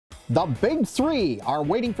The big three are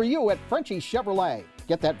waiting for you at Frenchie's Chevrolet.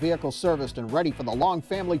 Get that vehicle serviced and ready for the long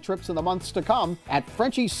family trips in the months to come at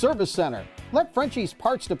Frenchie's Service Center. Let Frenchie's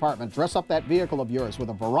Parts Department dress up that vehicle of yours with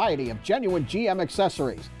a variety of genuine GM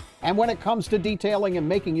accessories. And when it comes to detailing and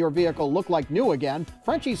making your vehicle look like new again,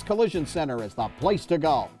 Frenchie's Collision Center is the place to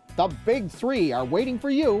go. The big three are waiting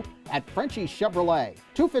for you at Frenchie's Chevrolet,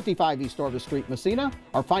 255 East Orvis Street, Messina,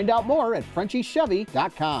 or find out more at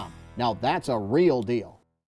Frenchie'sChevy.com. Now that's a real deal.